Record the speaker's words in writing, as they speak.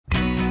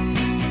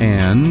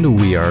And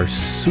we are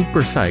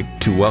super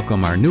psyched to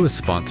welcome our newest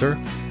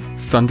sponsor,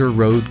 Thunder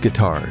Road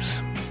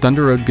Guitars.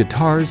 Thunder Road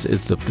Guitars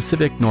is the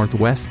Pacific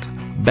Northwest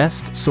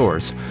best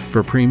source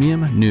for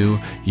premium, new,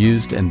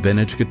 used, and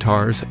vintage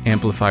guitars,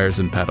 amplifiers,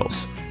 and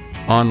pedals.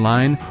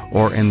 Online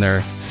or in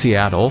their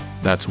Seattle,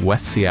 that's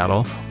West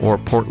Seattle, or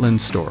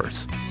Portland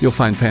stores. You'll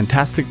find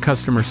fantastic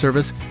customer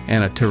service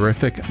and a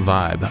terrific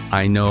vibe.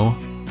 I know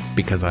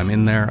because I'm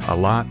in there a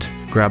lot.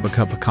 Grab a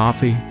cup of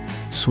coffee,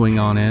 swing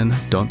on in,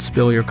 don't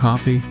spill your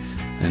coffee,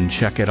 and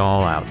check it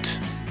all out.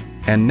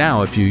 And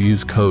now if you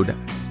use code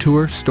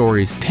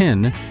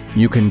TourStories10,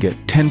 you can get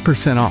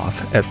 10%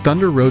 off at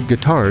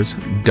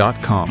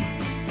thunderroadguitars.com.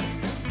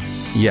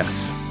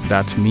 Yes,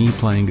 that's me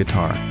playing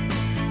guitar.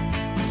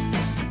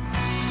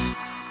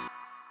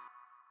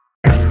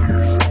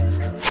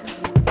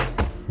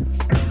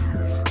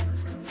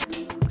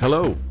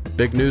 Hello,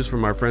 big news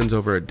from our friends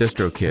over at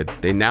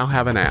DistroKid. They now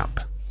have an app.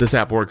 This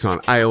app works on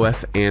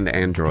iOS and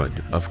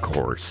Android, of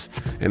course,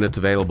 and it's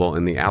available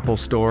in the Apple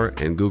Store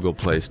and Google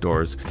Play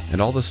stores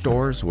and all the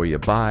stores where you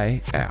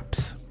buy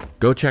apps.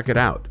 Go check it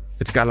out.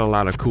 It's got a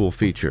lot of cool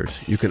features.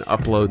 You can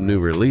upload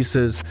new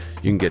releases.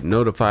 You can get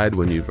notified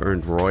when you've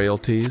earned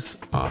royalties.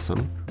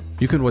 Awesome.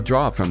 You can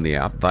withdraw from the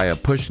app via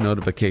push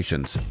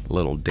notifications. A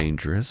little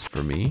dangerous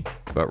for me,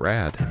 but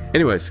rad.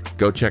 Anyways,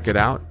 go check it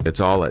out. It's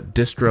all at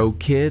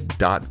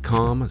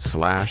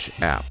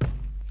distrokid.com/app.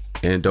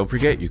 And don't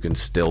forget, you can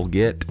still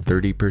get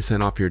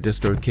 30% off your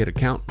DistroKid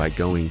account by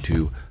going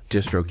to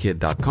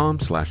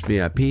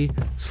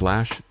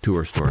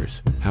distrokid.com/VIP/tour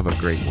stories. Have a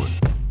great one.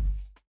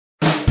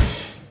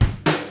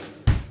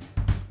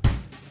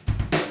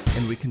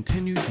 And we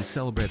continue to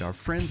celebrate our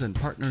friends and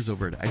partners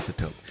over at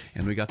Isotope,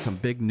 and we got some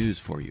big news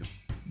for you.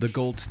 The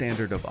gold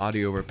standard of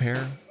audio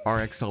repair,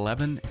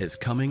 RX11, is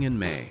coming in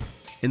May.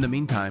 In the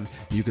meantime,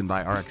 you can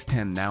buy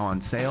RX10 now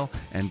on sale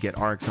and get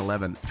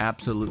RX11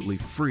 absolutely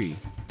free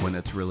when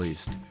it's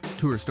released.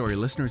 Tour Story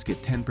listeners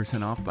get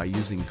 10% off by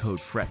using code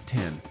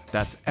FRET10.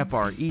 That's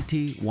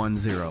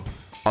FRET10.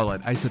 All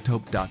at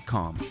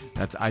isotope.com.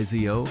 That's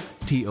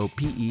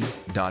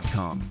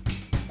IZOTOPE.com.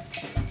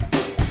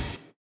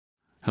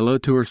 Hello,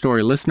 Tour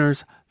Story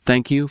listeners.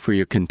 Thank you for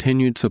your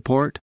continued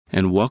support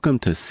and welcome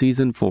to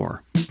Season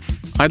 4.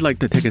 I'd like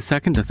to take a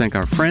second to thank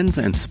our friends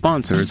and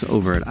sponsors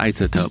over at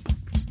Isotope.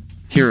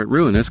 Here at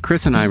Ruinous,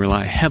 Chris and I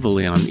rely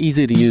heavily on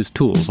easy-to-use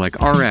tools like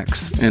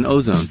RX and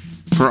Ozone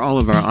for all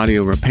of our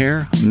audio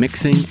repair,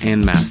 mixing,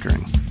 and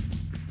mastering.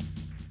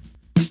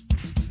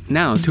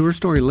 Now, Tour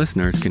Story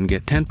listeners can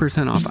get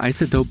 10% off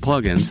Isotope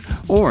plugins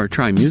or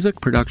try Music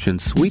Production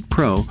Suite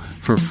Pro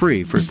for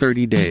free for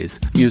 30 days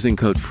using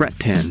code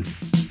FRET10.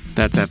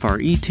 That's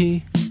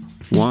FRET10.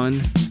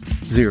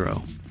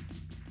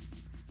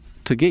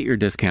 To get your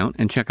discount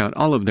and check out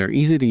all of their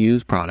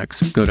easy-to-use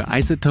products, go to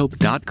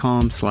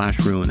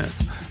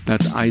isotope.com/ruinous.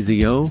 That's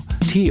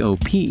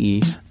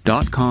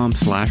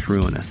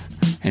IZOTOPE.com/ruinous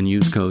and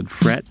use code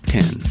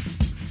FRET10.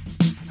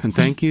 And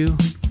thank you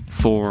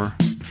for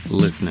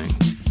listening.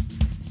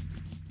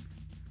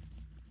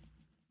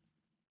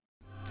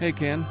 Hey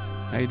Ken,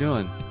 how you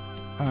doing?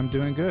 I'm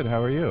doing good.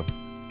 How are you?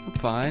 I'm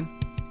fine.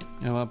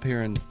 I'm up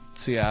here in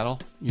Seattle.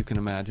 You can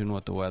imagine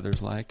what the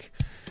weather's like.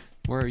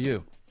 Where are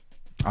you?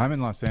 I'm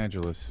in Los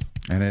Angeles,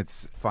 and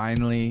it's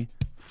finally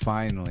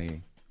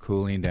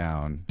cooling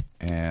down,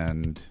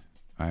 and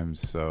I'm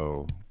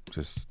so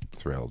just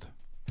thrilled.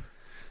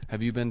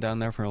 Have you been down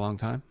there for a long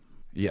time?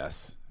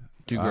 Yes.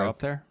 Did you grow up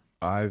there?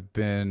 I've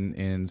been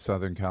in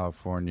Southern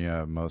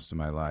California most of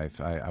my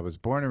life. I was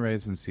born and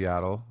raised in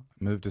Seattle,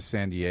 moved to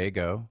San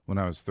Diego when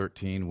I was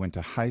 13, went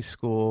to high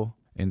school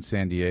in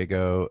San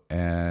Diego,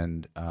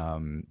 and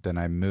then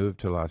I moved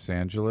to Los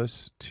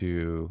Angeles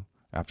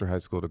after high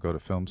school to go to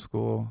film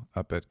school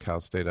up at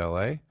Cal State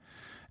LA,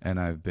 and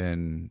I've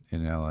been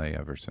in LA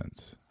ever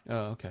since.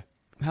 Oh, okay.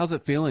 How's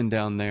it feeling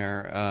down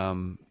there,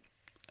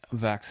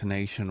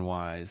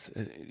 vaccination-wise?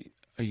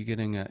 Are you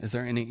getting is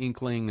there any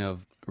inkling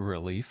of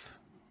relief?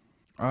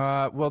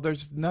 Well,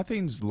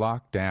 nothing's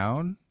locked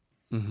down,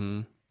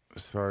 Mm-hmm.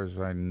 as far as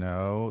I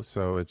know,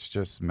 so it's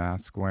just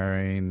mask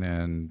wearing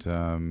and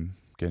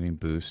getting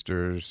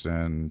boosters,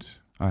 and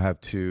I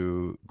have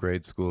 2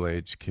 grade school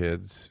age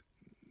kids.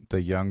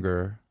 The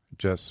younger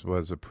just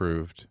was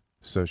approved,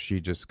 so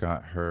she just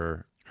got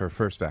her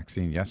first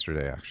vaccine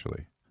yesterday,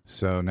 actually.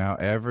 So now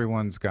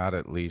everyone's got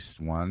at least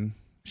one.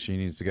 She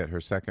needs to get her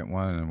second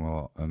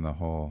one, and the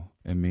whole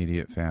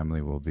immediate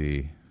family will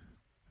be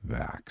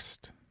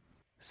vaxxed.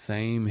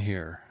 Same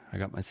here. I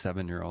got my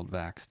 7-year-old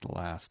vaxxed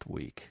last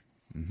week.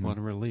 Mm-hmm. What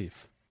a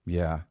relief.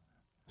 Yeah.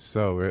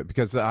 So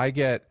because I'm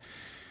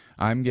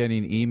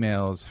getting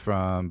emails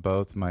from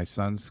both my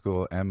son's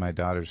school and my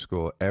daughter's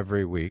school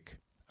every week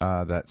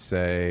that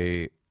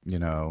say,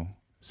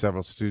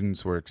 several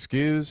students were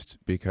excused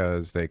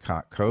because they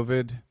caught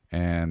COVID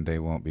and they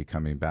won't be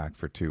coming back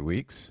for 2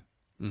 weeks.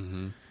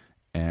 Mm-hmm.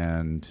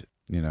 And,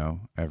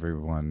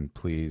 everyone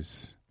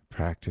please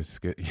practice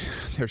good.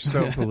 They're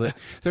so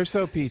they're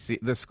so PC.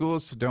 The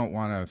schools don't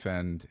want to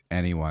offend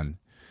anyone,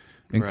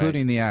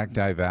 including the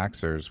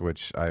anti-vaxxers,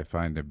 which I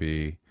find to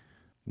be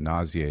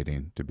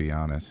nauseating, to be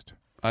honest.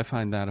 I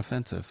find that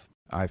offensive.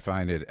 I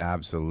find it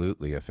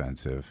absolutely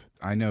offensive.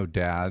 I know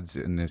dads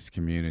in this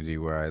community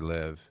where I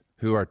live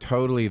who are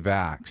totally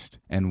vaxxed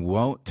and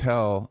won't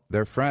tell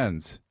their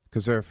friends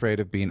because they're afraid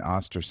of being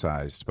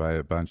ostracized by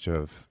a bunch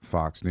of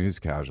Fox News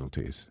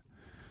casualties.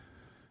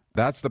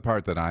 That's the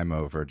part that I'm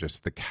over,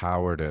 just the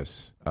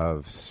cowardice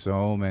of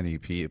so many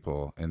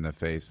people in the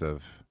face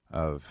of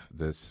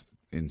this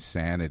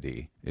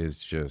insanity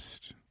is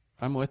just...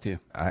 I'm with you.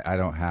 I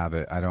don't have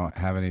it. I don't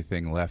have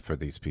anything left for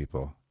these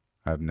people.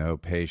 I have no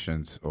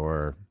patience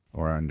or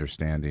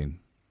understanding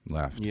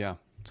left. Yeah.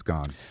 It's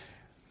gone.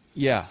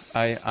 Yeah,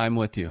 I'm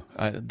with you.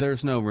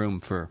 There's no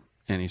room for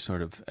any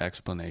sort of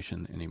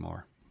explanation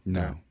anymore.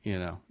 No.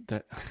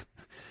 That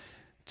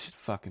it's just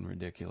fucking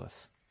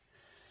ridiculous.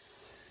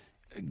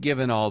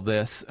 Given all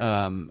this,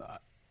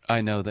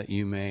 I know that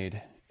you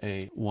made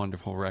a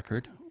wonderful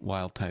record,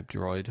 Wild Type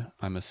Droid,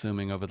 I'm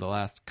assuming over the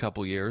last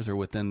couple years or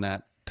within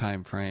that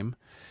time frame.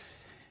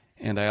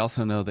 And I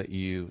also know that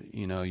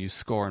you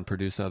score and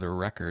produce other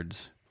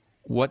records.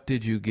 What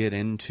did you get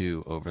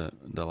into over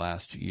the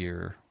last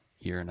year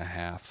and a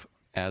half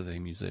as a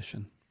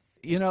musician?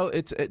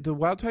 The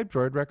Wild Type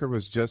Droid record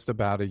was just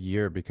about a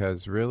year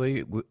because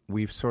really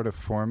we've sort of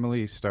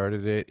formally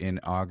started it in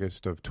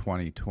August of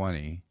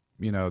 2020.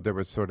 There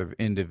was sort of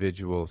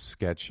individual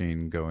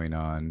sketching going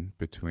on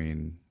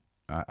between...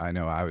 I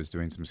know I was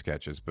doing some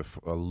sketches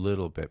a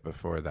little bit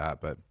before that,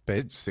 but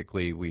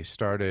basically we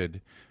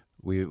started...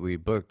 We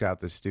booked out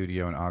the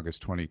studio in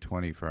August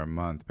 2020 for a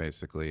month,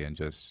 basically, and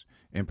just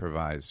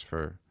improvised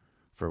for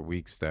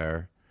weeks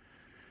there.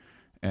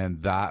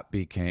 And that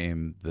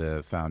became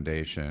the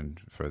foundation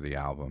for the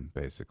album,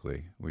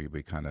 basically.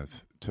 We kind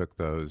of took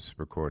those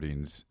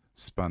recordings,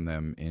 spun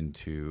them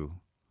into...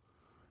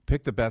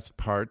 pick the best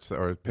parts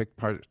or pick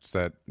parts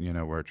that,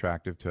 were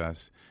attractive to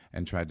us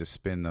and tried to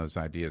spin those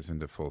ideas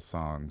into full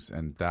songs.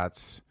 And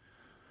that's...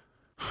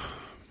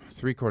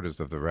 3/4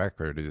 of the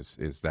record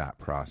is that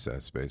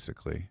process,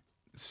 basically.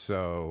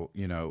 So,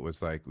 it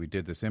was like we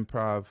did this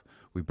improv.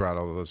 We brought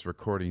all those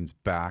recordings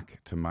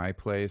back to my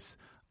place.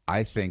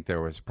 I think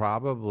there was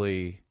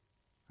probably,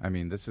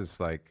 this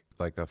is like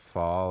the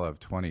fall of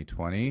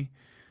 2020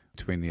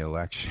 between the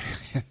election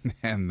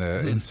and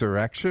the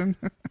insurrection.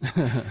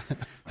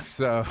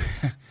 So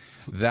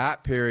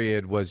that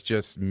period was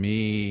just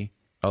me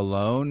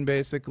alone,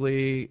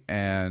 basically,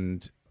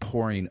 and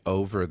poring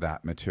over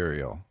that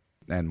material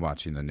and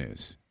watching the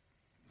news.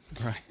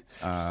 Right.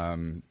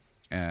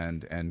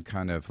 And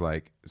kind of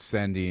like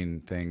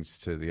sending things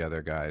to the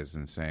other guys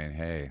and saying,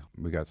 hey,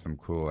 we got some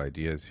cool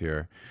ideas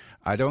here.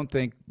 I don't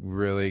think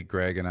really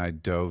Greg and I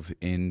dove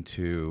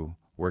into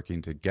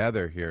working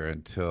together here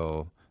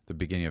until the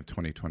beginning of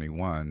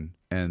 2021.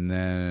 And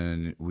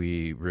then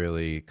we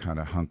really kind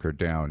of hunkered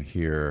down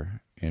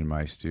here in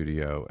my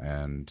studio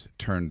and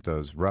turned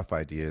those rough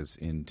ideas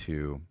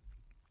into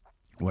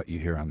what you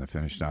hear on the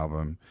finished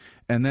album.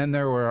 And then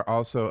there were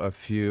also a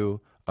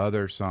few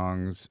other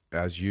songs.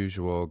 As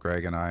usual,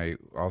 Greg and I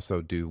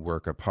also do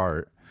work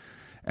apart,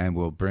 and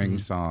we'll bring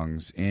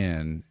songs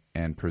in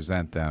and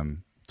present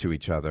them to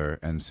each other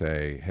and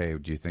say, hey,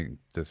 do you think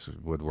this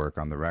would work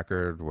on the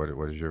record?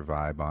 What is your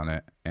vibe on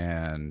it?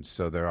 And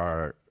so there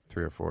are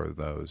 3 or 4 of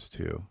those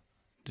too.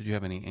 Did you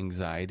have any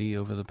anxiety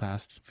over the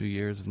past few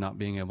years of not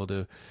being able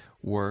to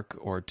work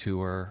or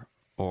tour,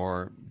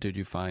 or did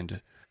you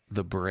find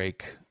the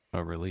break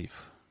a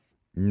relief?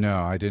 No,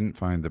 I didn't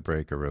find the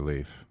break a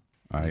relief.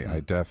 I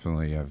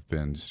definitely have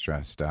been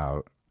stressed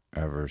out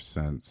ever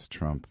since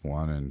Trump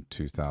won in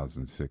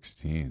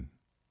 2016.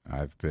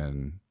 I've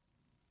been,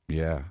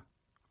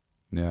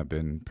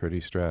 been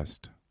pretty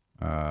stressed.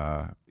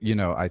 I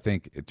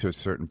think to a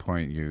certain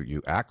point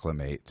you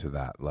acclimate to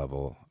that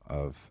level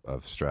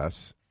of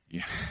stress.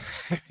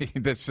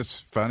 That's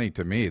just funny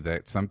to me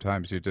that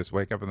sometimes you just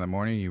wake up in the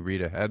morning, you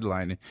read a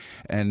headline,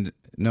 and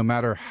no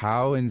matter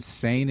how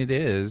insane it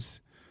is,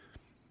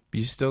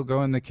 you still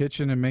go in the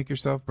kitchen and make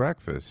yourself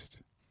breakfast.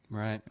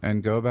 Right.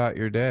 And go about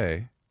your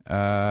day.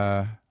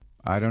 I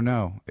don't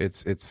know. I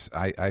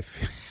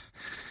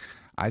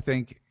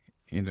think,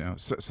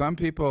 some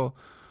people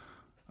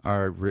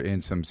are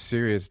in some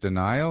serious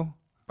denial.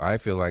 I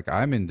feel like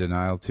I'm in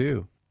denial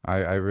too.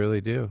 I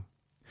really do.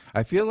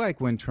 I feel like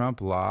when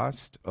Trump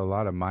lost, a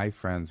lot of my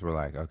friends were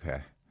like,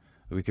 okay,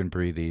 we can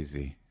breathe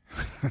easy.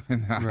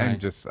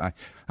 Right.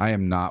 I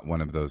am not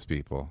one of those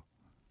people.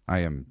 I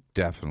am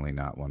definitely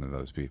not one of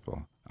those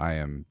people.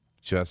 I'm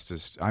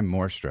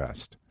more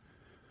stressed.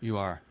 You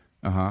are.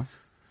 Uh-huh.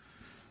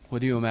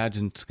 What do you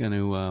imagine is going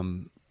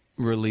to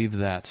relieve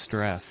that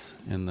stress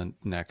in the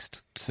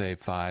next, say,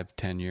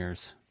 5-10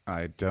 years?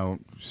 I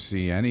don't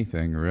see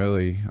anything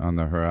really on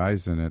the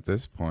horizon at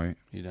this point.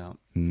 You don't?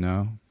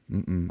 No.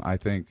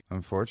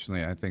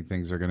 Unfortunately, I think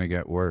things are going to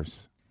get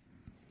worse.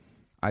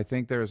 I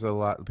think there's a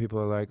lot, people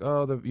are like,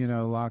 oh,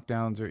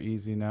 lockdowns are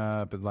easing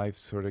up and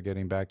life's sort of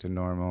getting back to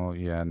normal.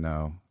 Yeah,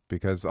 no.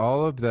 Because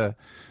all of the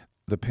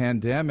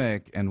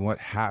pandemic and what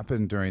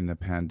happened during the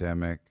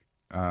pandemic,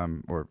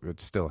 or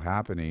it's still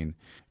happening,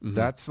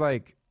 that's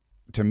like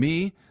to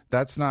me,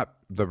 that's not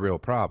the real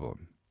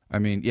problem. I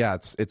mean, yeah,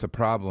 it's a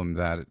problem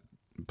that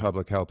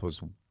public health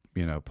was,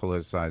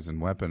 politicized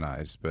and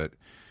weaponized, but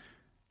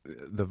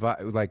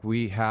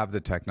we have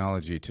the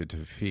technology to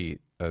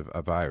defeat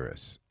a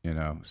virus,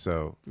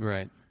 so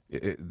Right.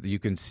 You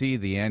can see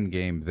the end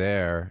game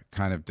there,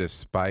 kind of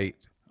despite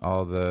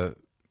all the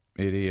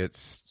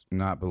idiots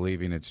not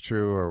believing it's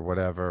true or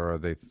whatever, or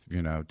they,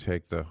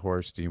 take the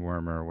horse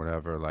dewormer or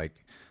whatever. Like,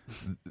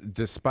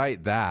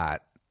 despite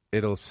that,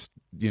 it'll,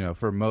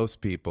 for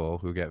most people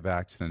who get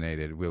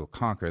vaccinated, we'll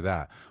conquer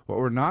that. What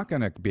we're not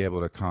going to be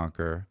able to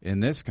conquer in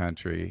this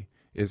country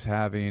is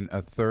having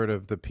a third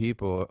of the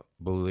people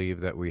believe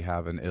that we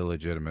have an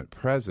illegitimate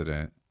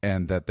president,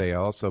 and that they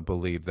also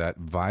believe that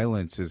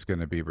violence is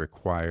going to be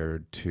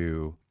required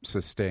to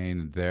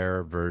sustain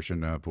their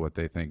version of what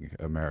they think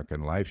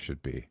American life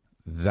should be.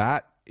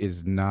 That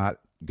is not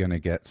going to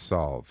get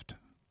solved.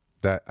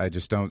 That I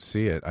just don't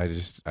see it. I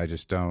just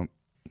don't.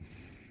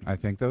 I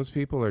think those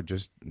people are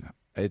just,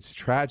 it's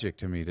tragic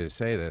to me to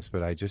say this,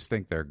 but I just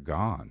think they're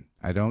gone.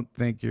 I don't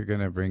think you're going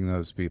to bring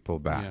those people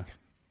back.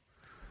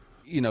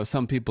 Yeah.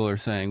 Some people are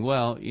saying,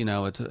 well,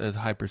 it's a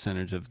high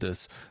percentage of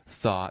this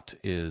thought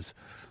is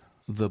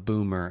the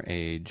boomer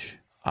age.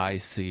 I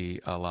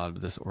see a lot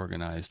of this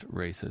organized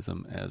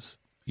racism as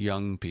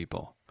young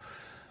people.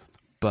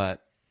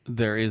 But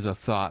there is a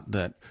thought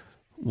that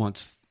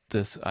once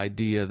this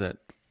idea that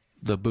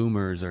the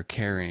boomers are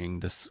carrying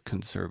this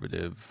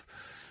conservative,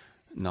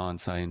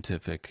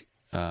 non-scientific,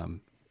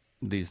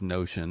 these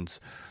notions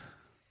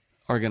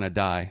are going to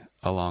die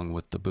along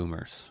with the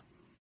boomers.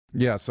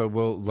 Yeah, so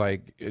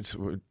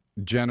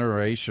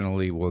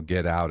generationally we'll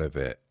get out of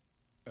it.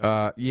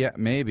 Yeah,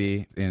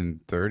 maybe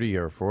in 30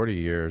 or 40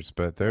 years,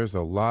 but there's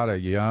a lot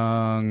of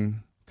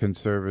young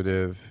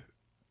conservative.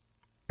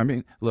 I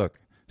mean, look,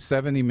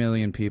 70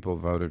 million people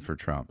voted for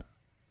Trump.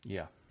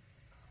 Yeah.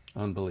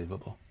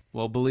 Unbelievable.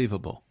 Well,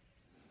 believable.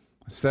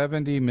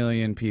 70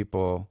 million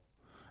people,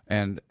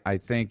 and I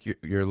think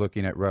you're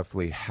looking at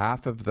roughly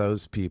half of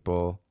those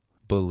people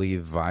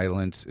believe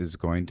violence is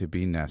going to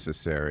be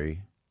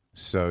necessary.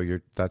 So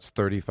that's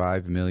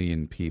 35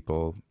 million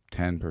people,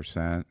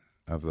 10%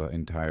 of the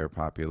entire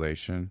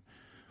population.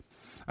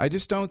 I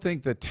just don't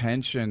think the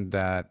tension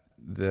that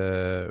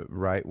the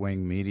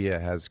right-wing media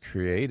has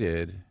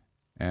created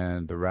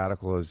and the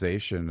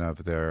radicalization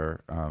of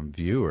their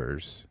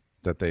viewers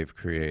that they've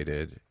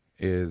created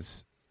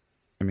is,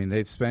 I mean,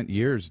 they've spent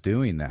years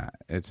doing that.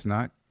 It's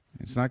not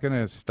going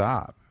to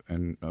stop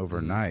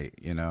overnight,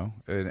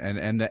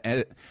 and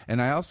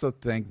I also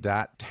think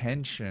that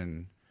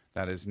tension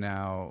that is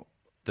now,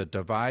 the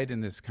divide in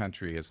this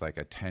country is like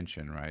a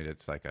tension, right?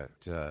 It's like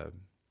it's a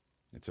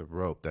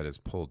rope that is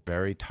pulled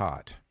very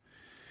taut,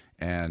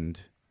 and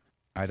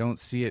I don't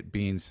see it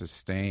being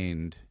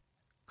sustained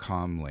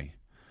calmly.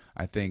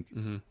 I think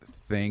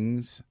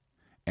things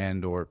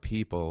and or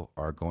people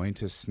are going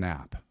to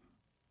snap,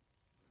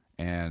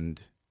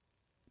 and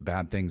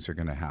bad things are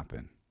going to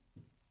happen.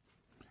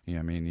 Yeah,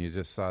 I mean, you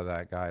just saw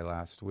that guy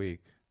last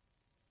week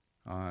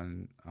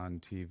on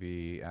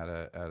TV at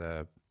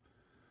a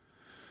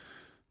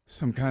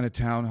some kind of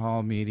town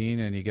hall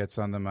meeting, and he gets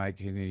on the mic,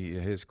 and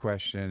his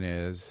question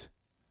is,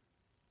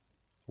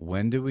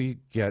 when do we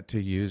get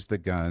to use the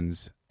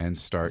guns and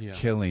start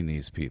killing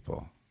these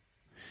people?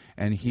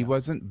 And he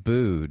wasn't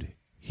booed,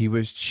 he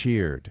was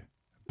cheered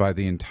by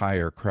the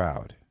entire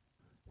crowd.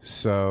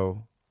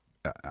 So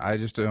I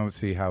just don't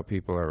see how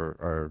people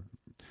are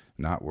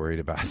not worried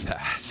about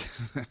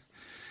that.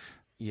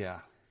 Yeah.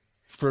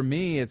 For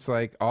me, it's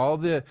like all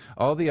the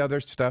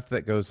other stuff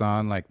that goes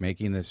on, like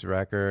making this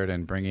record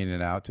and bringing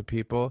it out to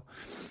people.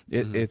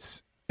 It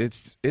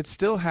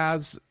still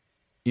has,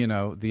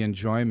 the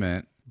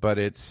enjoyment, but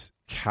it's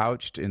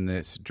couched in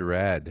this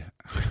dread,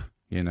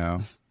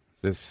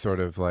 this sort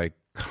of like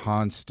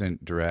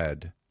constant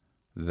dread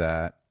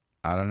that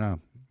I don't know.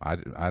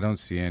 I don't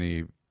see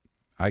any.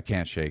 I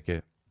can't shake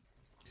it.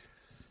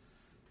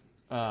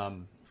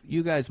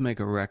 You guys make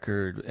a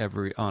record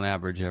on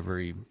average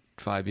every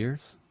 5 years,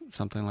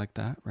 something like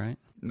that, right?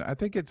 I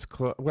think it's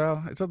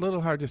well, it's a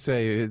little hard to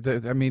say.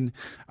 I mean,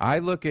 I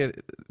look at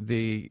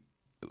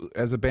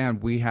as a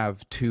band, we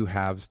have two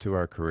halves to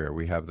our career.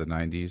 We have the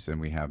 90s and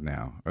we have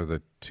now, or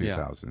the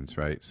 2000s,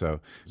 right?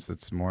 So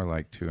it's more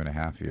like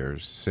 2.5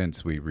 years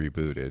since we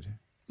rebooted.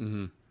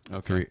 Mm-hmm.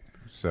 Okay.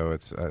 So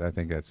I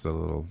think that's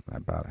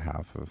about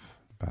half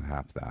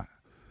that.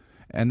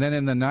 And then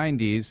in the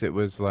 90s, it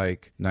was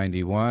like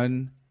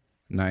 91,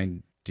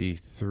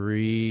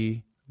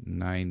 93,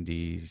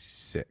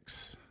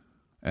 96.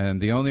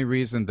 And the only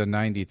reason the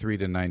 93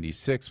 to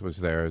 96 was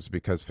there is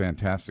because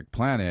Fantastic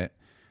Planet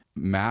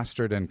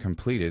mastered and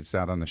completed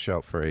sat on the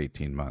shelf for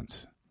 18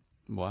 months.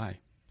 Why?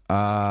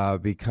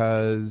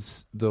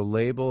 Because the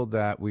label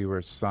that we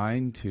were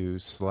signed to,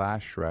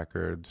 Slash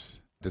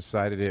Records,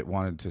 decided it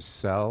wanted to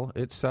sell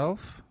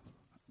itself,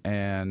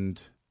 and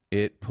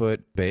it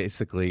put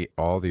basically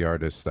all the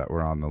artists that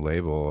were on the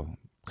label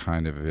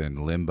kind of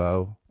in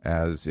limbo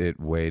as it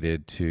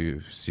waited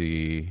to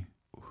see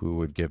who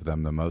would give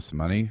them the most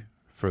money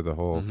for the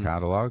whole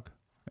catalog.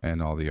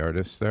 and all the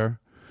artists there.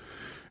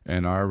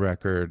 And our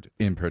record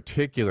in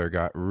particular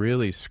got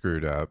really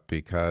screwed up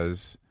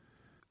because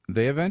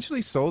they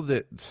eventually sold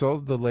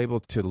the label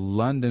to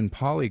London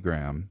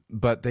Polygram,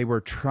 but they were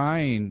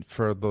trying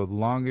for the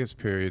longest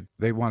period.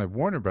 They wanted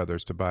Warner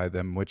Brothers to buy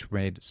them, which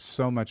made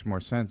so much more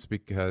sense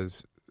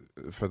because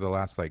for the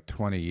last like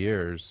 20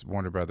 years,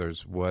 Warner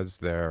Brothers was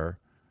their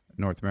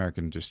North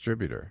American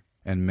distributor.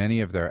 And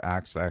many of their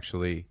acts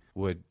actually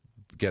would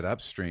get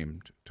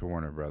upstreamed to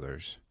Warner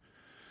Brothers.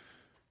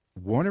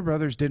 Warner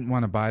Brothers didn't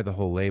want to buy the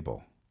whole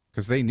label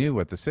because they knew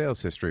what the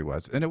sales history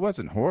was. And it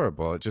wasn't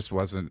horrible. It just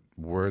wasn't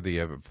worthy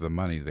of the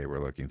money they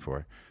were looking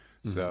for.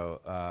 Mm-hmm.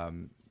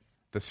 So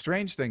the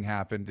strange thing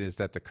happened is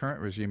that the current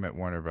regime at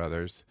Warner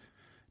Brothers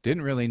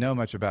didn't really know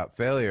much about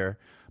Failure,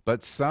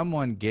 but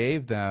someone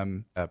gave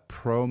them a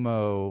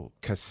promo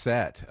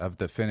cassette of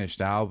the finished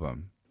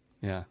album.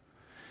 Yeah.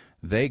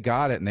 They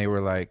got it and they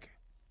were like,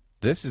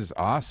 this is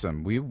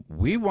awesome.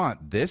 We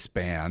want this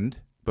band,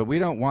 but we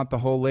don't want the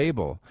whole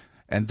label.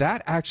 And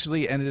that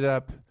actually ended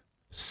up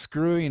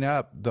screwing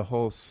up the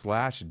whole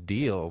Slash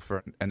deal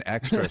for an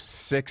extra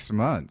 6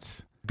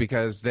 months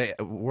because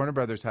Warner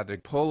Brothers had to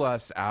pull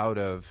us out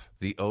of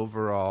the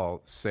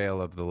overall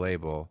sale of the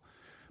label,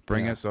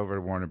 bring us over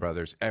to Warner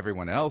Brothers.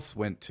 Everyone else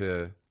went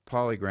to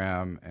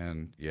Polygram,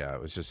 and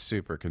it was just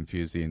super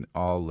confusing.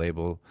 All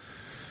label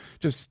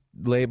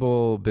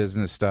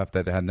business stuff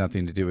that had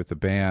nothing to do with the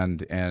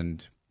band.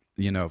 And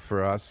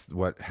for us,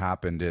 what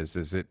happened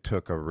is it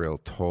took a real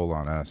toll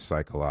on us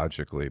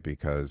psychologically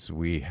because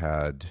we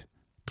had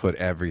put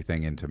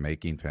everything into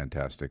making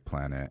Fantastic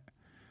Planet.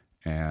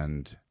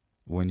 And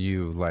when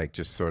you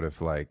just sort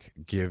of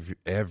give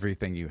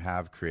everything you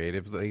have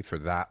creatively for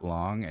that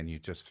long and you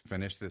just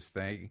finish this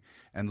thing,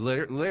 and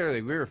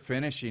literally we were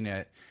finishing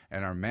it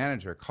and our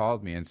manager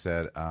called me and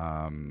said,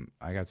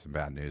 I got some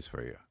bad news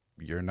for you.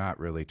 You're not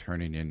really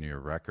turning in your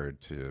record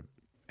to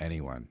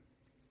anyone.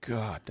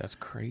 God, that's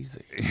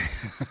crazy.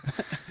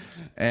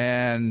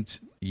 And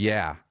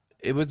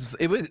it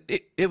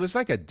was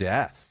like a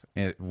death.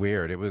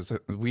 Weird. It was.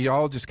 We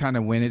all just kind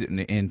of went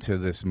into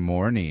this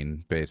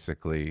mourning,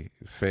 basically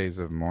phase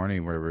of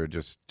mourning where we were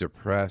just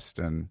depressed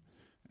and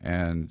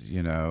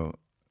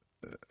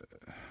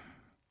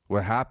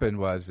what happened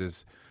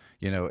was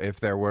if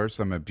there were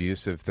some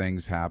abusive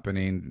things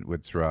happening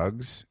with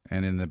drugs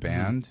and in the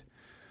band,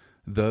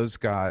 those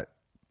got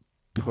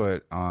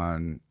put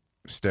on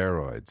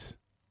steroids.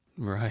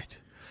 Right.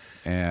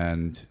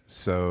 And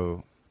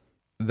so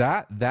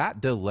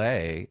that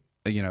delay,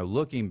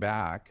 looking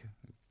back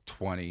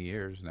 20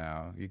 years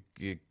now,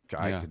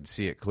 I could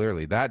see it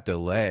clearly. That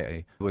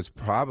delay was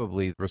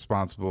probably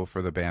responsible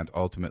for the band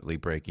ultimately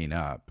breaking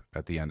up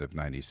at the end of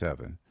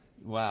 97.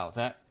 Wow.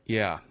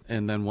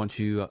 And then once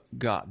you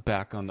got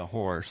back on the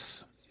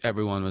horse,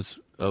 everyone was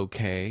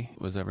okay.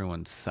 Was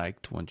everyone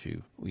psyched once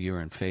you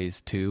were in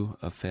phase 2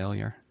 of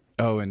Failure?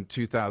 Oh, in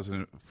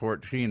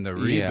 2014, the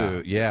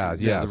reboot. Yeah.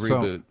 The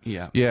reboot.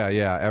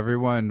 Yeah.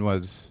 Everyone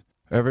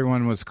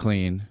was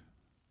clean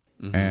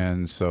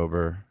and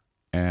sober.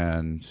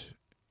 And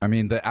I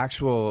mean, the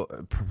actual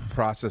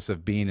process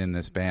of being in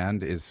this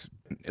band is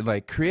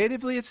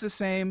creatively it's the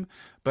same,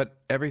 but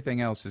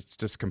everything else is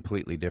just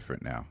completely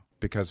different now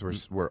because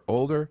we're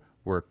older,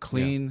 we're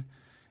clean,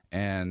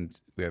 and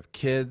we have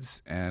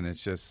kids, and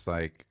it's just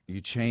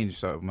you change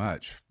so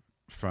much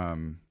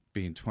from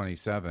being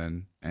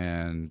 27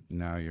 and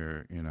now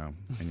you're in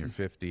your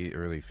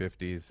early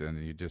 50s,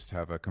 and you just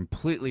have a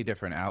completely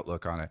different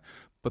outlook on it.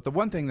 But the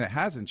one thing that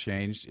hasn't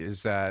changed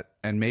is that,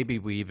 and maybe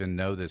we even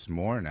know this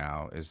more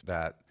now, is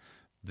that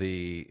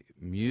the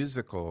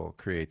musical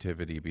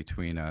creativity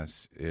between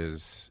us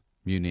is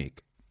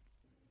unique.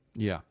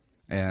 Yeah.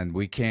 And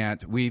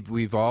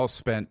we've all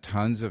spent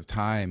tons of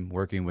time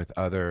working with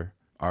other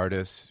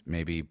artists,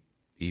 maybe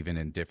even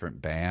in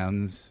different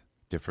bands,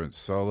 different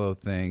solo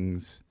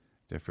things,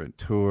 different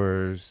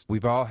tours.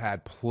 We've all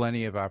had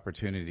plenty of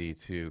opportunity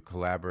to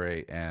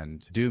collaborate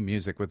and do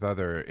music with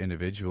other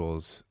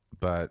individuals,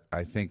 but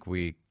I think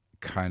we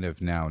kind of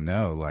now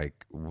know,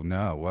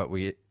 what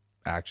we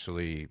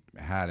actually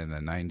had in the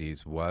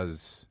 90s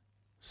was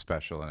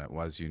special and it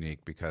was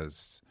unique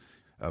because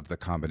of the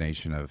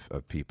combination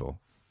of people.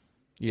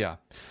 Yeah,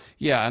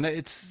 and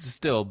it's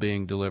still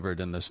being delivered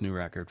in this new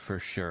record for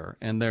sure.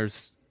 And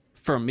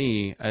for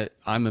me,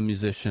 I'm a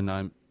musician.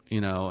 I'm,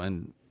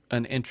 and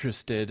an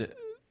interested,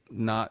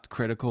 not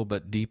critical,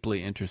 but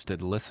deeply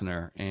interested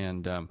listener.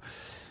 And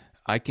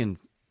I can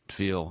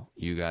feel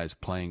you guys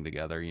playing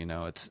together.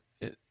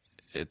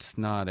 It's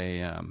not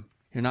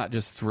you're not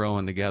just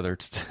throwing together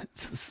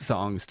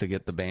songs to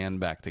get the band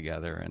back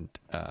together. And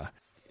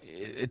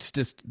it's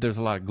just, there's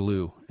a lot of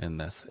glue in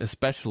this,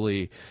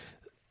 especially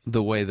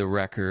the way the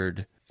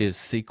record is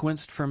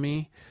sequenced for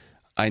me.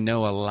 I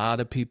know a lot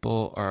of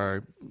people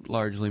are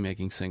largely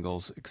making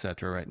singles,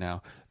 etc. right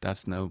now.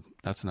 That's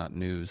not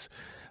news.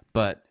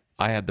 But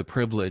I had the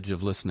privilege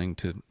of listening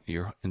to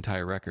your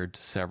entire record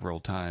several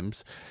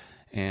times,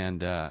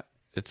 and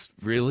it's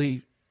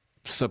really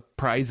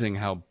surprising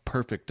how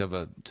perfect of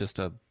a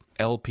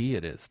LP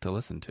it is to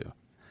listen to.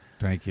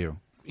 Thank you.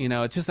 You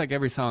know, it's just like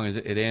every song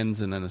it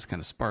ends and then it's kind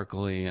of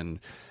sparkly, and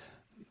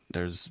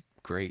there's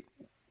great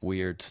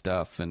weird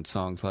stuff. And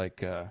songs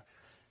like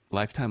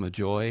Lifetime of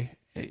Joy,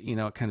 you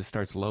know, it kind of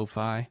starts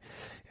lo-fi,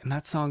 and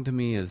that song to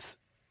me is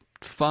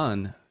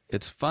fun.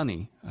 It's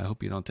funny. I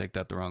hope you don't take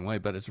that the wrong way,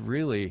 but it's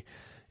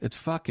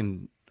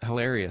fucking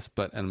hilarious,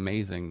 but an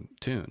amazing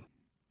tune.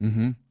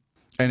 Mm-hmm.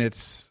 And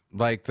it's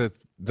like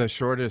the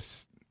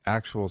shortest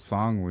actual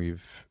song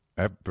we've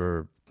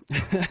ever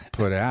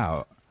put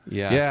out.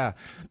 Yeah.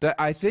 That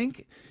I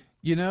think,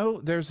 you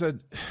know, there's such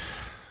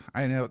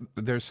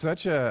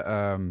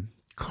a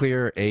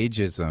clear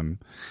ageism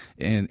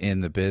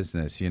in the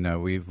business. You know,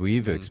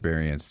 we've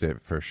experienced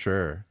it for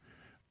sure.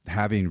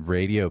 Having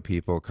radio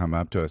people come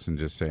up to us and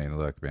just saying,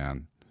 "Look,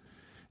 man,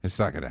 it's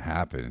not going to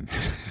happen."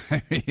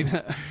 I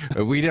mean,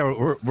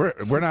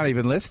 we're not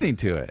even listening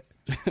to it.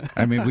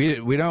 I mean,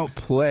 we don't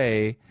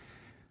play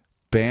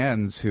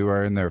bands who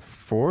are in their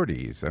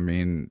 40s. I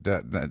mean,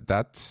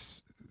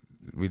 that's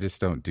we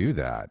just don't do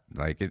that.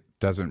 Like, it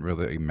doesn't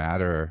really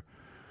matter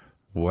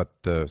what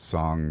the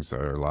songs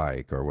are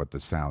like or what the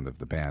sound of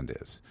the band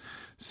is.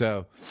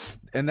 So,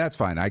 and that's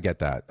fine. I get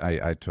that.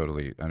 I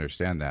totally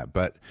understand that.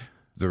 But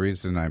the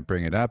reason I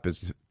bring it up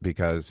is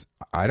because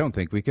I don't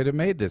think we could have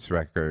made this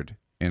record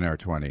in our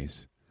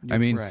 20s. I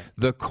mean, right.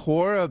 The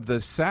core of the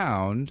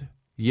sound,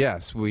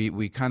 yes,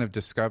 we kind of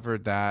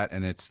discovered that,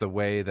 and it's the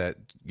way that,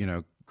 you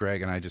know,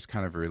 Greg and I just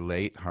kind of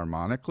relate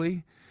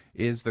harmonically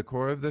is the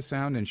core of the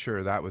sound. And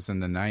sure, that was in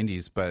the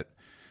 90s. But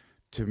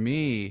to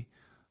me,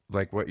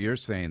 like what you're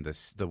saying,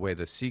 the way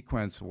the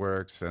sequence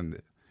works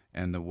and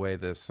the way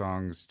the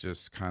songs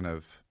just kind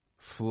of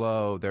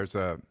flow, there's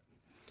a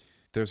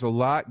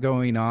lot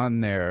going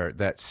on there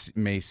that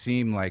may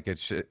seem like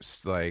it's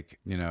just like,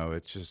 you know,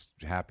 it's just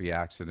happy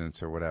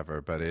accidents or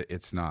whatever, but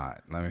it's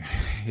not. I mean,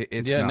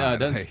 it's not. No, it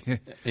doesn't.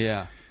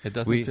 Yeah, it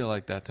doesn't feel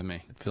like that to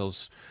me. It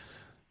feels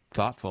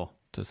thoughtful,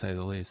 to say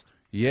the least.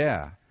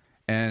 Yeah,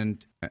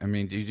 and I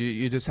mean,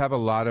 you just have a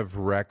lot of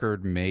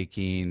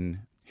record-making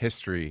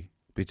history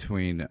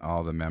between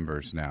all the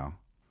members now.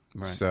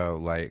 Right. So,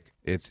 like,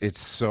 it's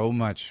so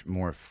much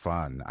more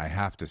fun. I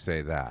have to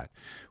say that.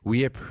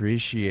 We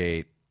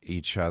appreciate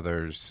each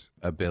other's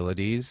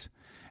abilities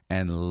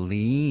and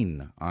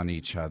lean on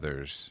each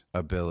other's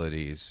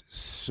abilities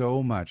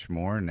so much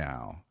more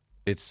now.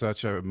 It's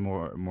such a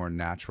more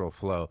natural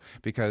flow,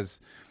 because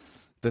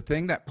the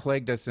thing that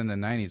plagued us in the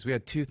 90s, we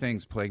had two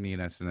things plaguing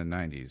us in the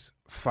 90s.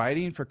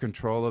 Fighting for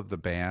control of the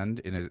band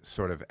in a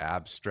sort of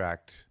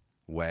abstract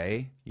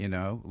way, you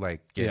know,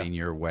 like getting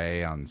your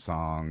way on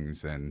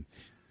songs and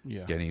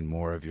getting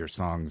more of your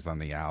songs on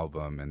the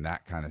album and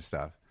that kind of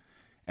stuff.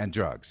 And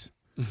drugs.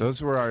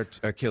 Those were our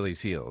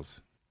Achilles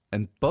heels.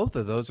 And both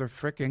of those are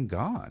freaking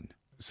gone.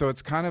 So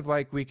it's kind of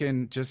like we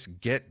can just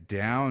get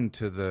down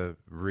to the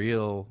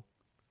real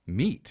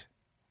meat,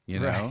 you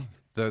know?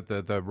 Right.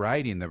 The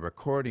writing, the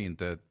recording,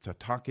 the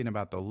talking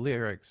about the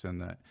lyrics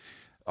and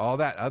all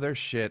that other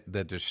shit.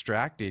 The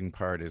distracting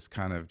part is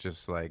kind of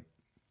just like,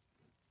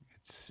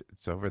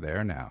 it's over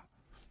there now.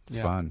 It's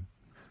fun.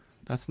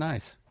 That's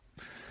nice.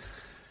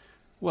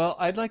 Well,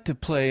 I'd like to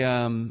play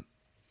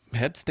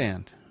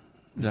Headstand.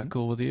 Is that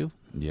cool with you?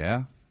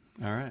 Yeah.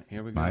 All right,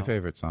 here we go. My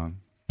favorite song.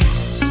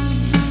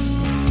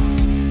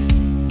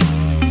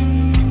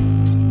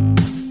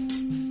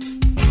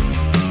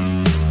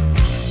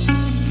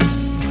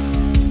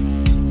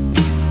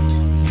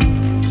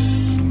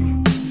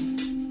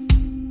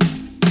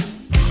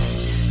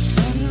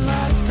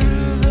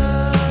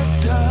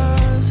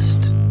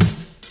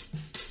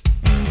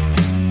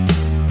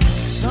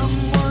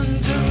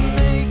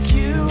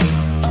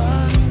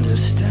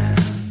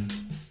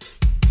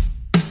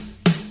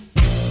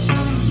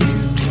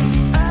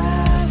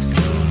 Ask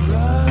the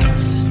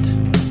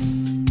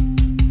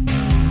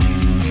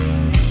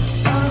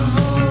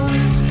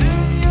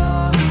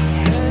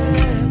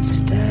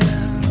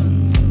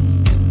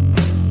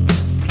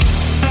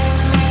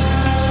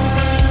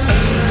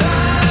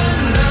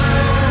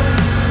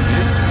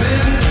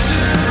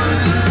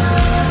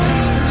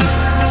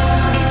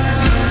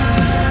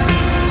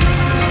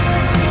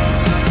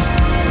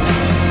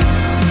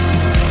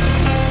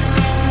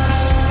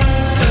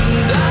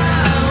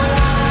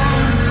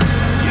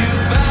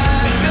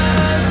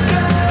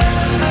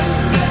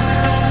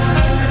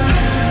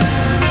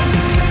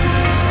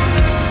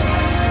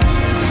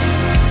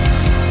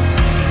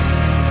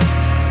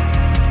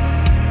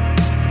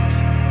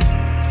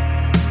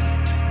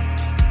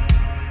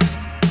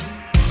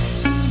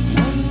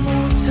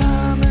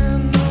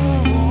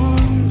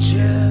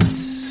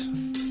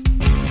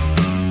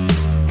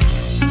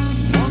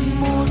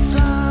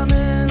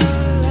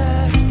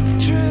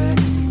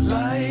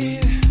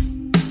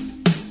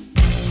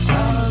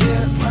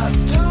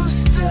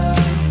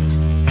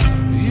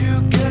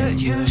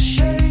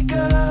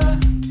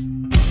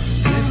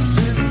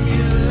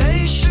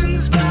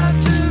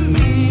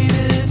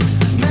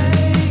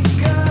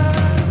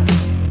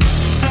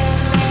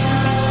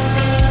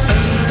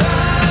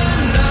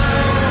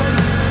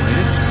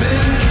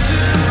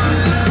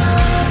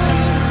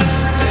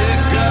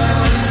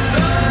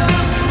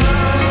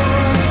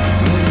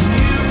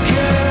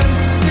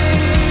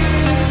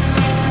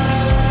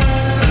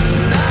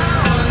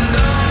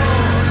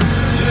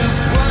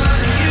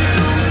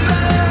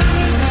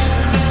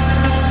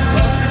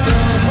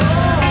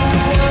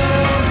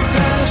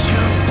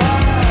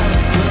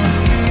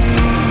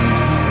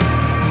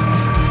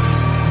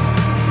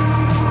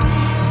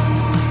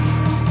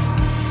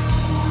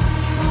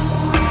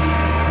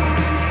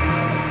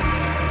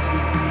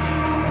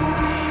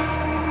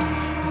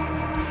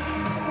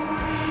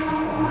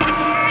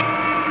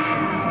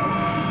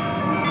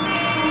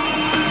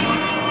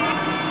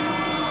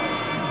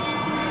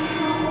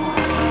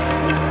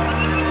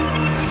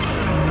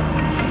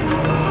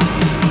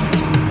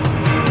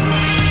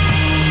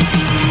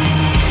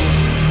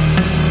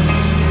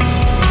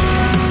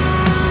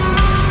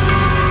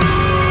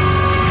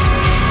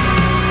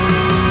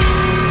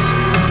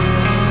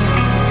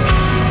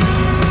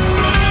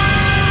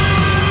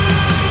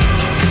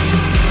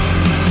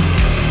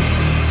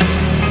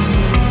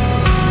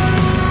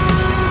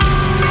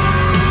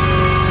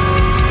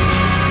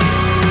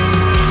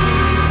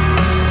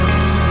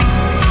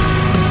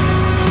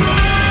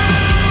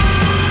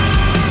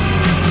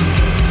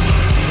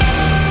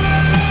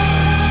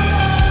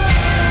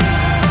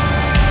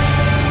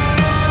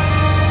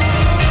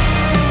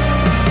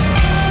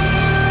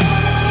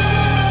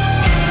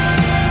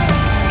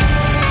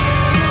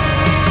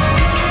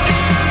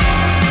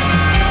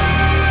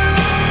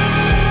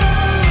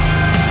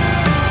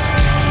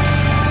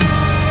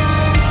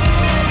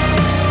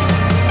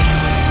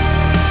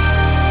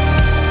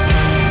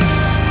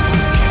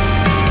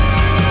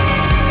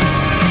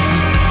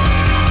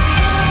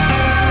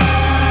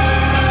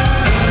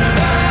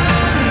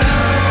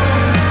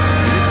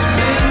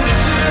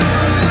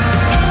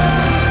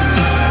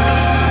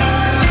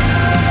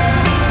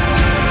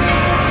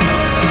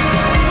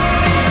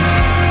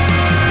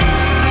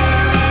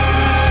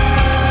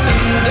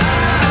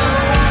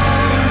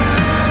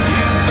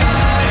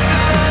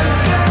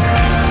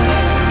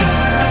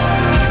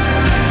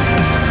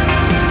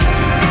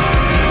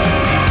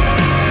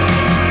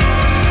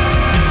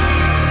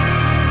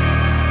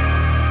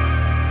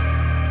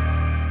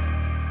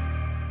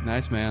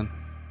man.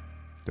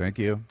 Thank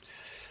you.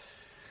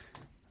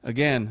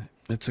 Again,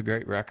 it's a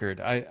great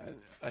record.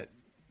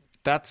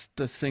 That's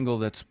the single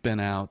that's been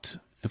out.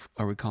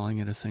 Are we calling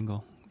it a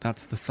single?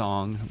 That's the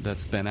song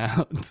that's been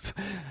out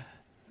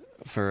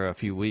for a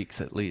few weeks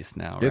at least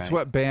now, right? It's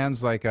what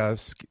bands like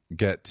us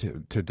get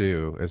to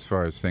do as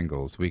far as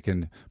singles. We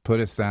can put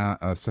a song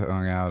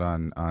out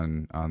on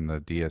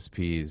the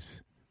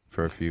DSPs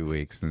for a few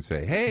weeks and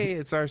say, hey,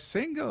 it's our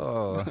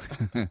single.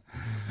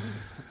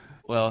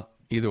 Well,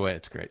 either way,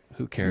 it's great.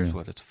 Who cares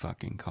what it's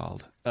fucking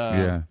called?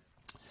 Yeah.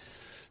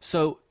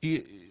 So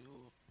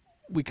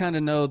we kind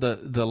of know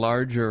the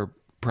larger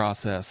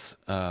process.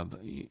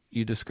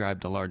 You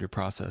described the larger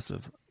process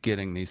of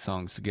getting these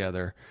songs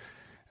together.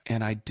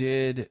 And I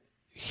did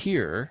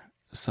hear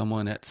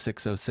someone at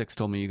 606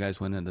 told me you guys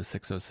went into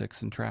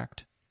 606 and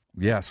tracked.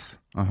 Yes.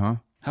 Uh-huh.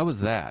 How was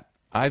that?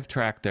 I've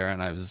tracked there,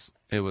 and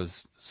it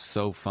was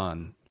so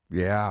fun.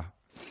 Yeah.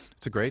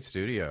 It's a great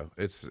studio.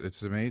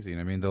 It's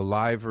amazing. I mean, the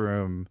live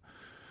room.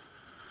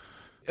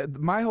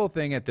 My whole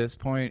thing at this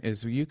point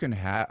is you can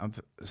have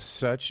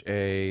such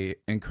a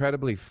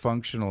incredibly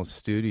functional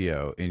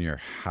studio in your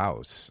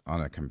house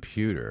on a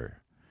computer.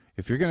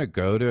 If you're going to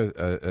go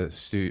to a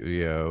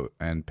studio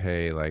and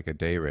pay like a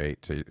day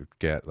rate to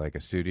get like a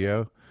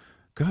studio,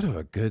 go to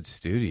a good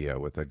studio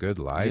with a good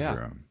live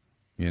room.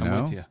 You I'm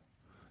know? with you.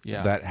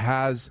 Yeah. That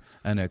has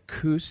an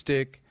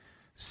acoustic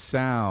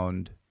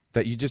sound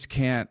that you just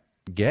can't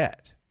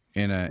get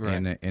in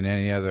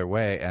any other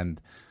way. And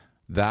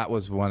that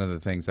was one of the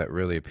things that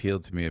really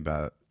appealed to me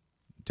about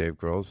Dave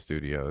Grohl's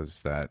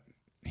studios, that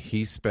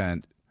he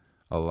spent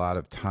a lot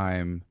of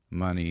time,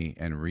 money,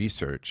 and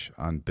research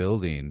on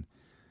building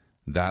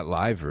that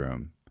live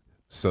room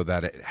so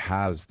that it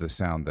has the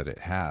sound that it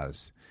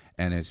has.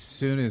 And as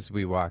soon as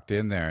we walked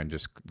in there and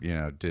just,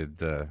 did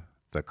the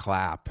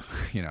clap,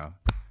 and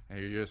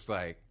you're just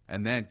like,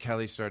 and then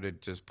Kelly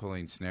started just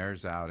pulling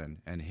snares out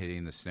and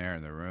hitting the snare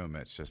in the room.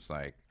 It's just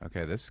like,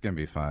 okay, this is going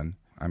to be fun.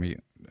 I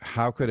mean,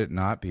 how could it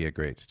not be a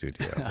great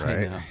studio, right?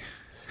 I know.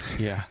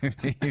 Yeah.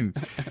 I mean,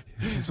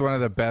 he's one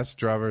of the best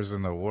drummers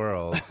in the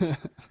world.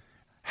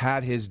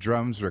 Had his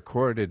drums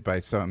recorded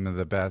by some of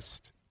the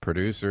best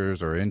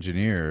producers or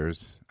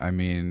engineers. I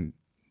mean,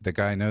 the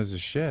guy knows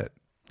his shit.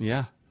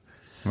 Yeah.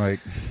 Like,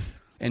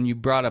 and you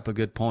brought up a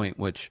good point,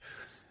 which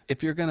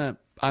if you're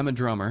I'm a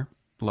drummer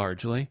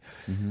largely.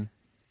 Mm-hmm.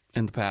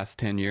 In the past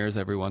 10 years,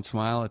 every once in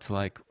a while, it's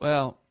like,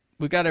 well,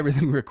 we got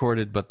everything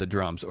recorded but the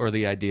drums, or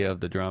the idea of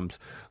the drums.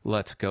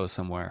 Let's go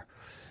somewhere.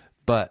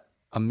 But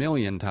a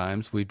million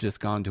times we've just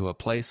gone to a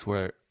place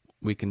where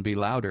we can be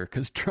louder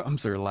because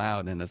drums are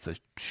loud, and it's a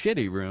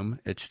shitty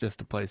room. It's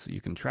just a place that you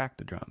can track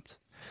the drums.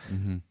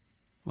 Mm-hmm.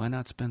 Why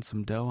not spend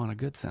some dough on a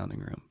good sounding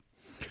room?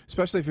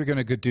 Especially if you're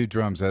going to do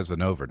drums as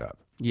an overdub.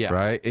 Yeah.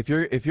 Right? If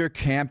you're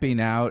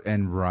camping out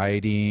and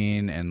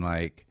writing and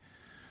like,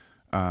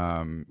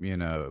 how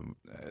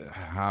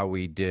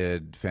we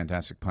did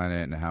Fantastic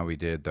Planet and how we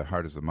did The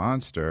Heart is a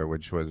Monster,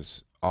 which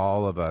was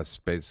all of us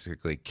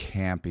basically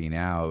camping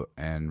out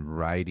and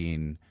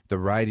writing. The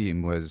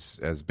writing was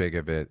as big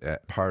of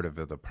part of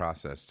the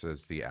process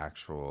as the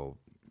actual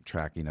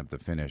tracking of the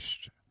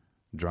finished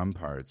drum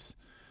parts.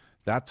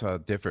 That's a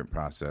different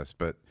process.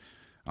 But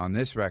on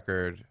this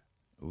record,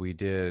 we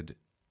did,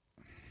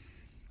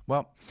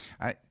 well,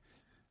 I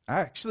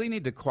actually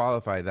need to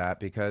qualify that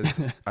because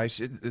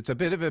it's a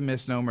bit of a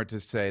misnomer to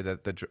say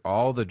that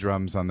all the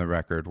drums on the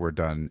record were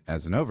done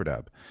as an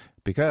overdub.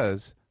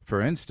 Because,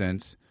 for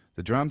instance,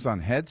 the drums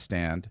on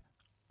Headstand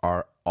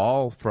are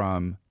all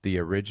from the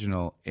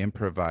original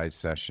improvised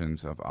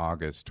sessions of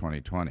August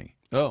 2020.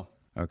 Oh.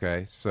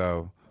 Okay,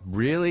 so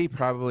really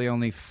probably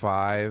only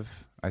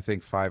 5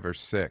 or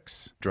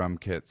 6 drum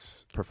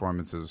kits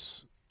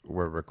performances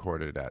were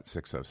recorded at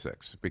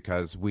 606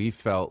 because we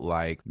felt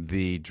like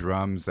the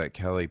drums that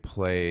Kelly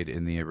played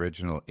in the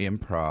original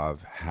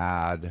improv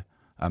had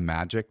a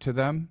magic to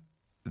them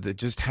that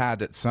just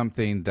had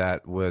something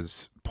that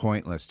was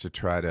pointless to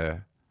try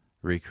to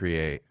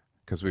recreate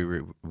because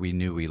we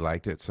knew we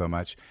liked it so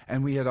much,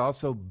 and we had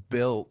also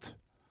built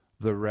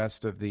the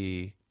rest of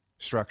the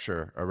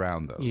structure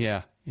around those.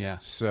 Yeah.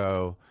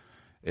 So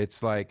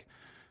it's like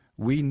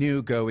we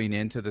knew going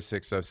into the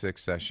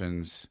 606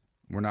 sessions,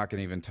 we're not going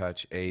to even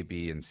touch A,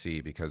 B, and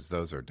C because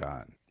those are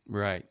done.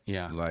 Right.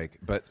 Yeah.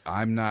 But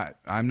I'm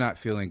not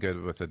feeling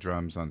good with the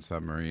drums on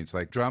Submarines.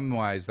 Like drum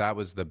wise, that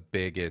was the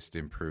biggest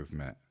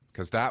improvement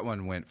because that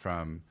one went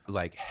from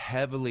like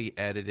heavily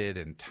edited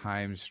and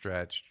time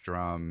stretched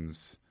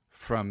drums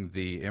from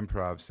the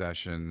improv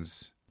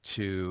sessions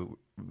to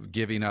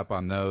giving up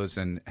on those,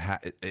 and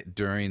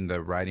during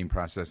the writing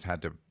process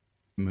had to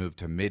move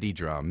to MIDI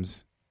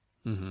drums.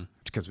 Mm-hmm.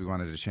 Because we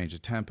wanted to change the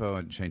tempo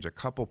and change a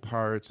couple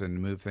parts and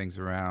move things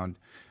around.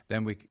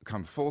 Then we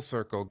come full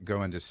circle,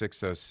 go into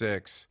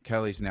 606.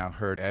 Kelly's now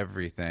heard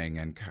everything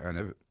and kind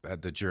of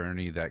at the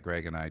journey that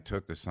Greg and I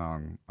took the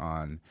song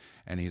on.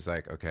 And he's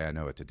like, okay, I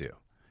know what to do.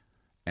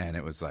 And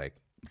it was like,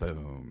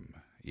 boom,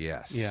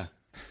 yes. Yeah.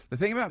 The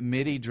thing about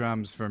MIDI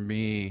drums for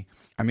me,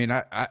 I mean,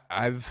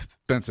 I've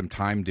spent some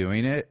time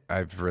doing it.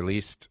 I've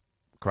released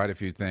quite a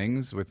few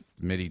things with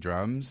MIDI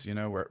drums,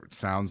 where it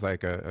sounds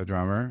like a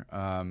drummer.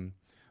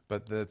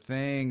 But the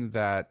thing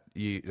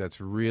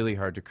that's really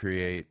hard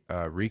to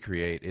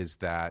recreate is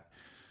that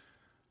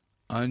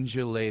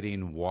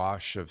undulating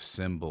wash of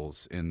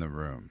cymbals in the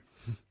room.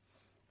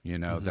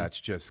 That's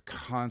just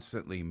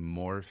constantly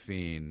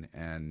morphing,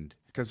 and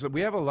because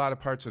we have a lot of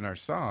parts in our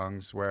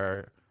songs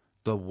where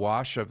the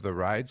wash of the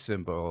ride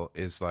cymbal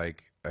is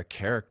like a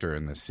character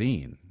in the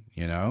scene,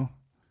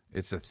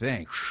 It's a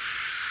thing.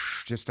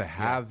 Just to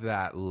have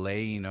that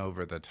laying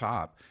over the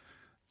top.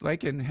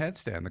 Like in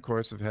Headstand, the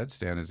chorus of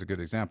Headstand is a good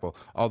example.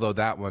 Although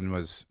that one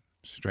was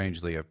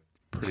strangely a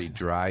pretty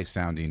dry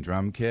sounding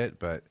drum kit,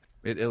 but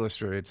it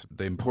illustrates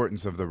the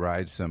importance of the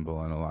ride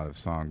cymbal in a lot of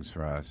songs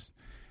for us.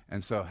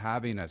 And so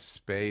having a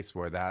space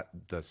where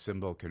the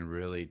cymbal can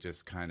really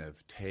just kind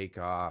of take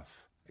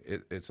off,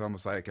 it's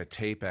almost like a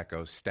tape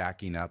echo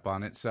stacking up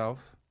on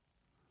itself,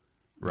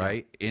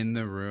 right? Yeah. In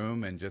the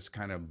room, and just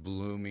kind of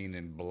blooming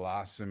and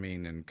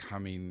blossoming and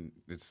coming.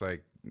 It's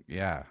like,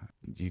 yeah,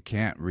 you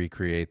can't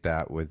recreate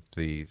that with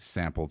the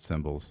sampled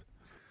cymbals.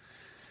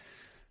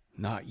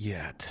 Not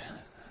yet.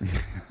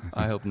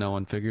 I hope no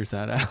one figures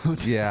that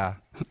out. Yeah.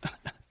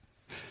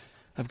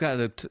 I've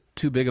got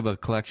too big of a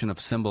collection of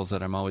cymbals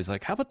that I'm always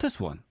like, how about this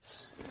one?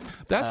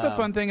 That's the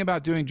fun thing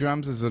about doing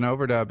drums as an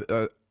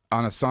overdub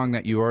on a song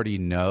that you already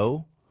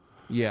know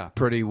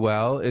pretty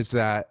well, is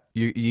that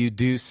you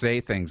do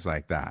say things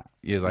like that.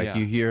 You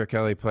hear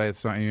Kelly play the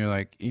song and you're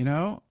like,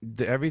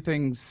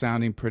 everything's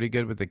sounding pretty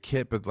good with the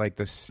kit, but like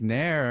the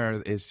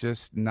snare is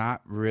just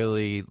not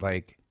really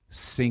like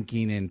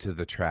sinking into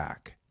the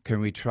track.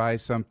 Can we try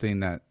something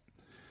that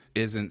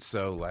isn't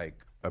so like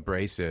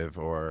abrasive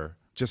or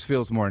just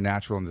feels more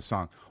natural in the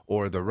song?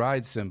 Or the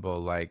ride cymbal,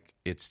 like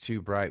it's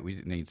too bright,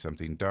 we need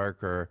something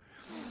darker.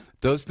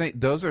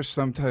 Those are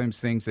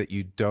sometimes things that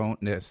you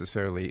don't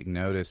necessarily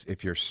notice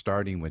if you're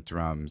starting with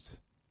drums.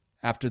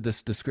 After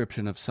this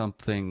description of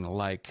something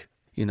like,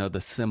 the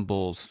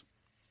cymbals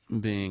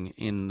being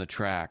in the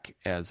track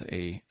as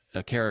a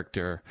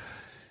character,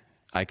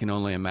 I can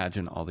only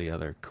imagine all the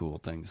other cool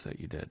things that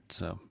you did.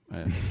 So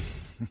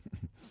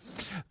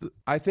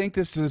I think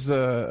this is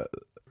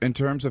in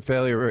terms of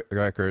Failure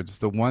Records,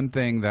 the one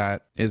thing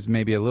that is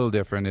maybe a little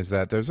different is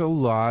that there's a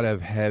lot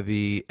of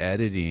heavy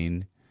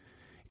editing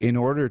in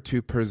order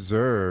to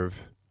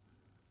preserve,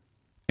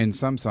 in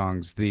some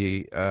songs,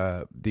 the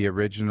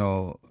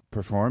original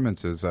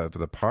performances of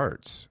the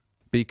parts.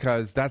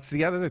 Because that's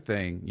the other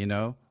thing,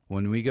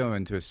 when we go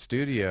into a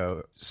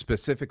studio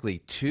specifically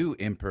to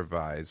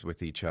improvise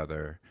with each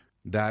other,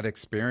 that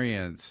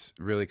experience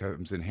really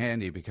comes in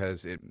handy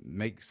because it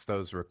makes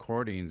those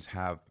recordings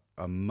have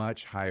a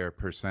much higher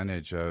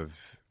percentage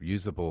of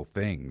usable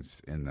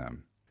things in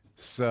them.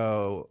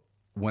 So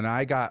when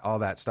I got all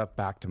that stuff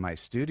back to my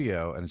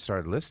studio and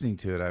started listening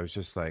to it, I was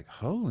just like,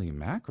 holy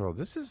mackerel,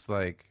 this is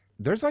like,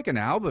 there's like an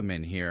album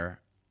in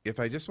here. If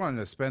I just wanted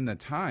to spend the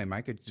time,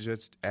 I could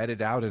just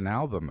edit out an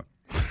album.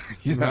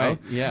 Right,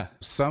 yeah.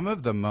 Some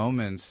of the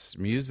moments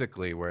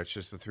musically where it's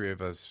just the three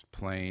of us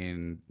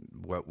playing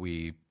what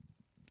we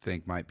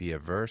think might be a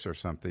verse or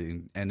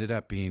something ended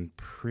up being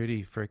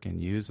pretty freaking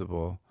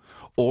usable.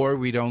 Or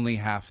we'd only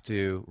have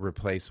to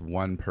replace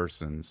one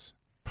person's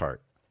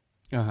part.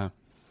 Uh-huh.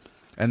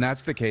 And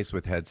that's the case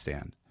with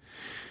Headstand.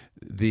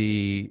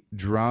 The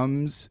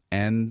drums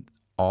and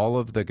all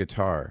of the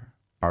guitar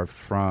are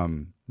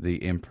from the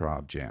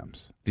improv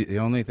jams. The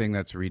only thing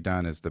that's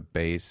redone is the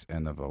bass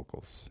and the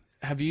vocals.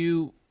 Have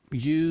you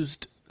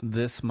used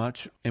this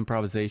much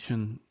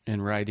improvisation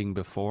in writing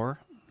before?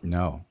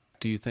 No.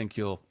 Do you think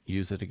you'll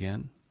use it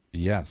again?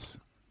 Yes.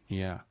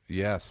 Yeah.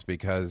 Yes,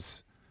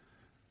 because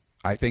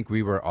I think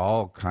we were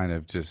all kind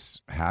of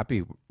just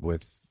happy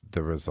with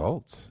the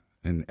results.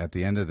 And at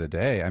the end of the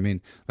day, I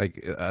mean,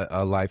 like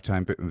a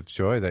lifetime of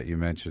joy that you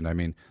mentioned, I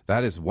mean,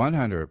 that is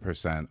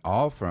 100%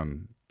 all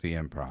from the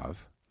improv,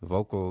 the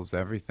vocals,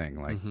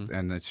 everything. Like,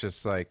 and it's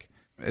just like,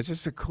 it's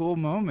just a cool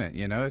moment,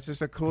 It's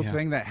just a cool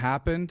thing that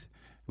happened.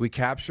 We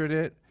captured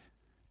it,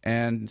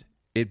 and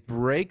it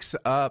breaks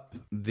up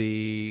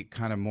the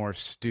kind of more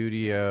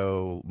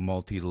studio,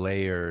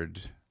 multi-layered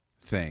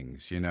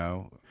things,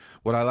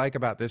 What I like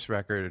about this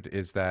record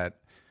is that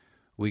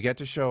we get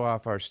to show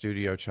off our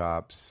studio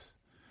chops,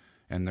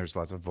 and there's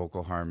lots of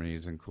vocal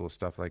harmonies and cool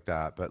stuff like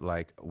that. But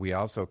like, we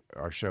also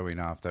are showing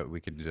off that we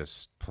can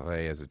just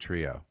play as a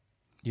trio.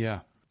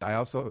 Yeah. I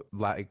also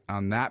like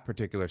on that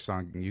particular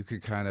song, you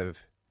could kind of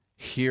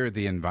hear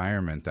the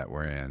environment that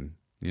we're in.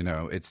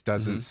 It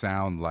doesn't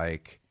sound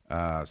like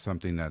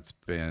something that's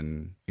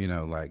been,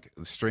 like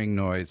string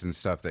noise and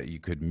stuff that you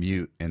could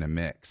mute in a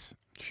mix.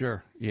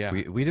 Sure. Yeah.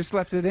 We just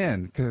left it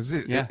in because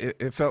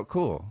it felt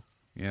cool.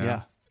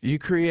 Yeah. You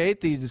create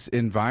these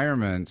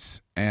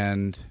environments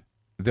and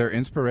they're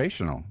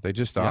inspirational. They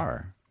just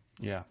are.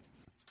 Yeah.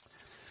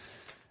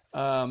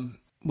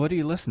 What are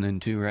you listening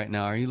to right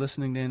now? Are you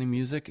listening to any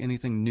music?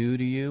 Anything new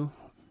to you?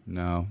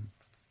 No.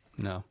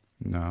 To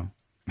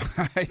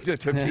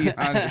be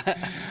honest,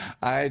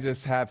 I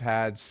just have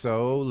had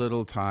so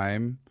little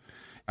time.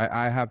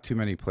 I have too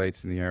many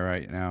plates in the air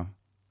right now.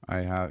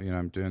 I have,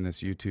 I'm doing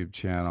this YouTube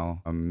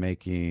channel. I'm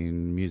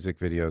making music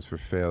videos for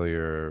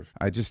Failure.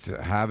 I just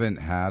haven't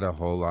had a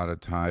whole lot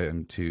of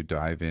time to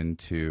dive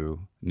into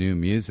new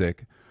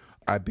music.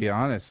 I'd be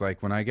honest,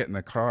 like when I get in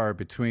the car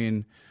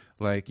between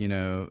like,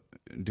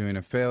 doing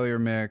a Failure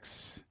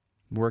mix,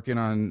 working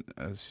on,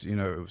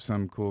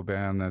 some cool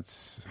band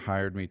that's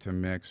hired me to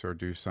mix or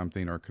do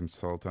something or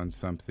consult on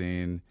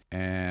something.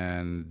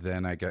 And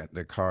then I get in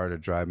the car to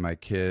drive my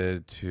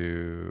kid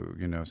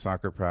to,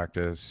 soccer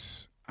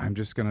practice. I'm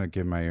just going to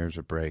give my ears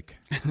a break,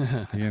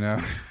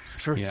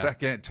 for a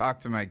second, talk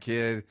to my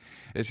kid.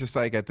 It's just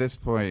like at this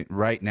point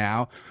right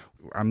now,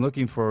 I'm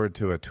looking forward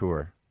to a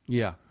tour.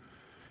 Yeah.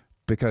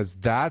 Because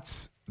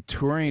that's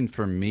touring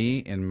for me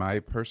in my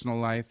personal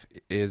life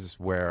is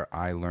where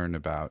I learn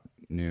about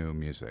new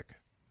music,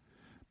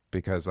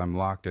 because I'm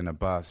locked in a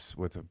bus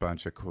with a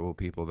bunch of cool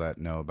people that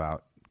know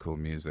about cool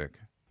music.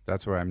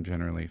 That's where I'm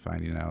generally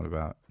finding out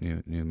about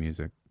new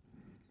music.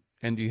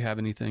 And do you have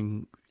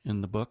anything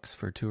in the books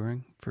for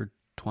touring for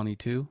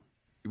 22?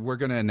 We're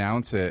going to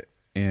announce it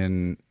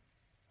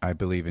I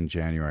believe in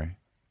January.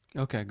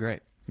 Okay,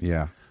 great.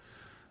 Yeah.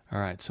 All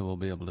right, so we'll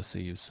be able to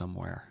see you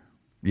somewhere.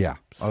 Yeah.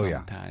 Oh, yeah.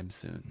 Sometime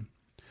soon.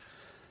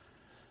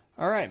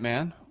 All right,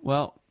 man.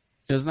 Well,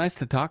 it was nice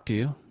to talk to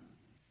you.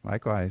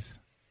 Likewise.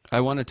 I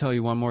want to tell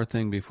you one more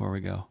thing before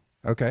we go.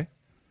 Okay.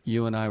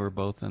 You and I were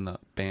both in a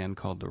band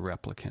called The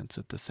Replicants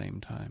at the same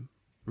time.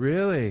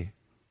 Really?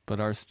 But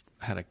ours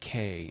had a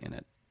K in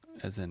it,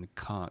 as in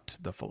Kant,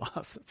 the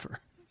philosopher.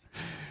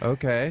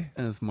 Okay.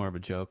 And it's more of a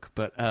joke,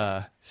 but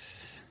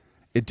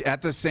it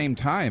at the same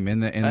time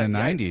in the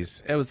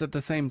 90s. It was at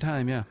the same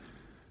time, yeah.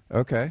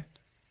 Okay.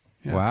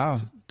 Yeah,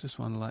 wow. Just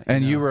want to let you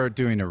And know. you were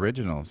doing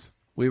originals.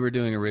 We were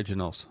doing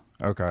originals.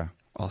 Okay.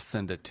 I'll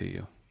send it to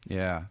you.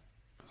 Yeah.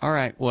 All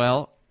right.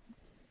 Well,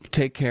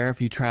 take care.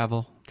 If you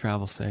travel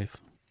safe.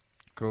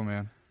 Cool,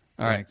 man.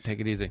 All Thanks. right. Take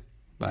it easy.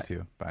 Bye. You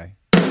too. Bye.